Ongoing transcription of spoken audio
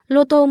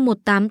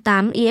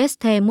Loto188 is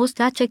the most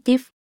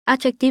attractive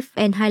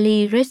and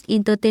highly rated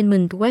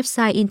entertainment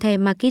website in the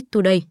market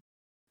today.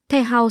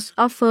 The house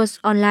offers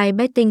online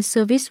betting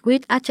service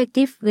with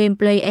attractive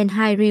gameplay and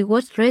high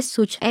reward rates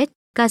such as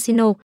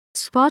casino,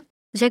 sport,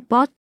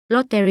 jackpot,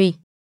 lottery.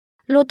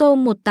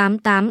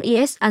 Loto188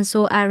 is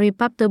also a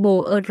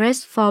reputable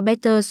address for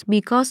bettors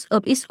because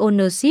of its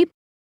ownership,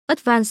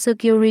 advanced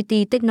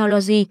security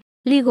technology,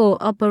 legal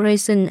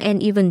operation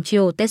and even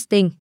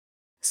geo-testing.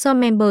 So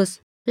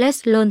members,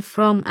 let's learn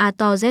from A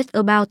to Z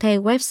about the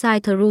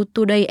website through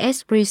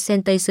today's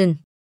presentation.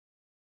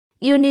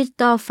 You need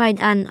to find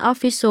an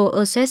official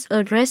access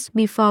address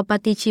before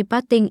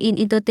participating in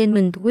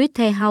entertainment with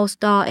the house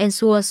to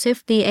ensure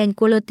safety and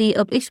quality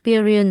of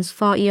experience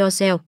for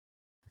yourself.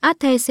 At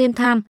the same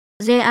time,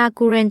 there are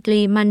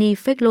currently many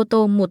fake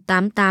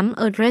Loto188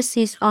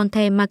 addresses on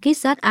the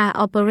market that are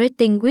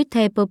operating with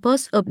the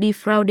purpose of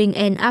defrauding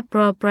and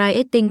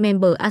appropriating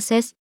member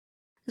access.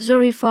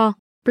 Therefore,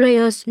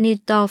 players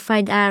need to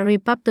find a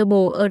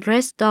reputable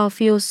address to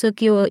feel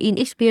secure in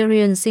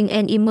experiencing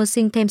and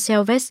immersing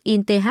themselves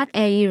in their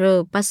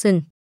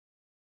passion.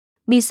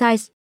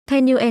 Besides,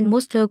 the new and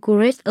most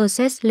accurate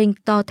access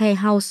link to the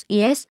house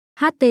is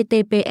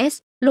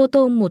https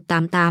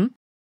Loto188.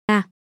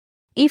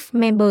 If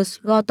members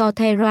go to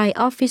the right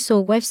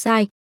official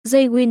website,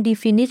 they will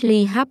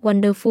definitely have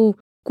wonderful,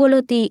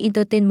 quality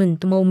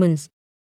entertainment moments.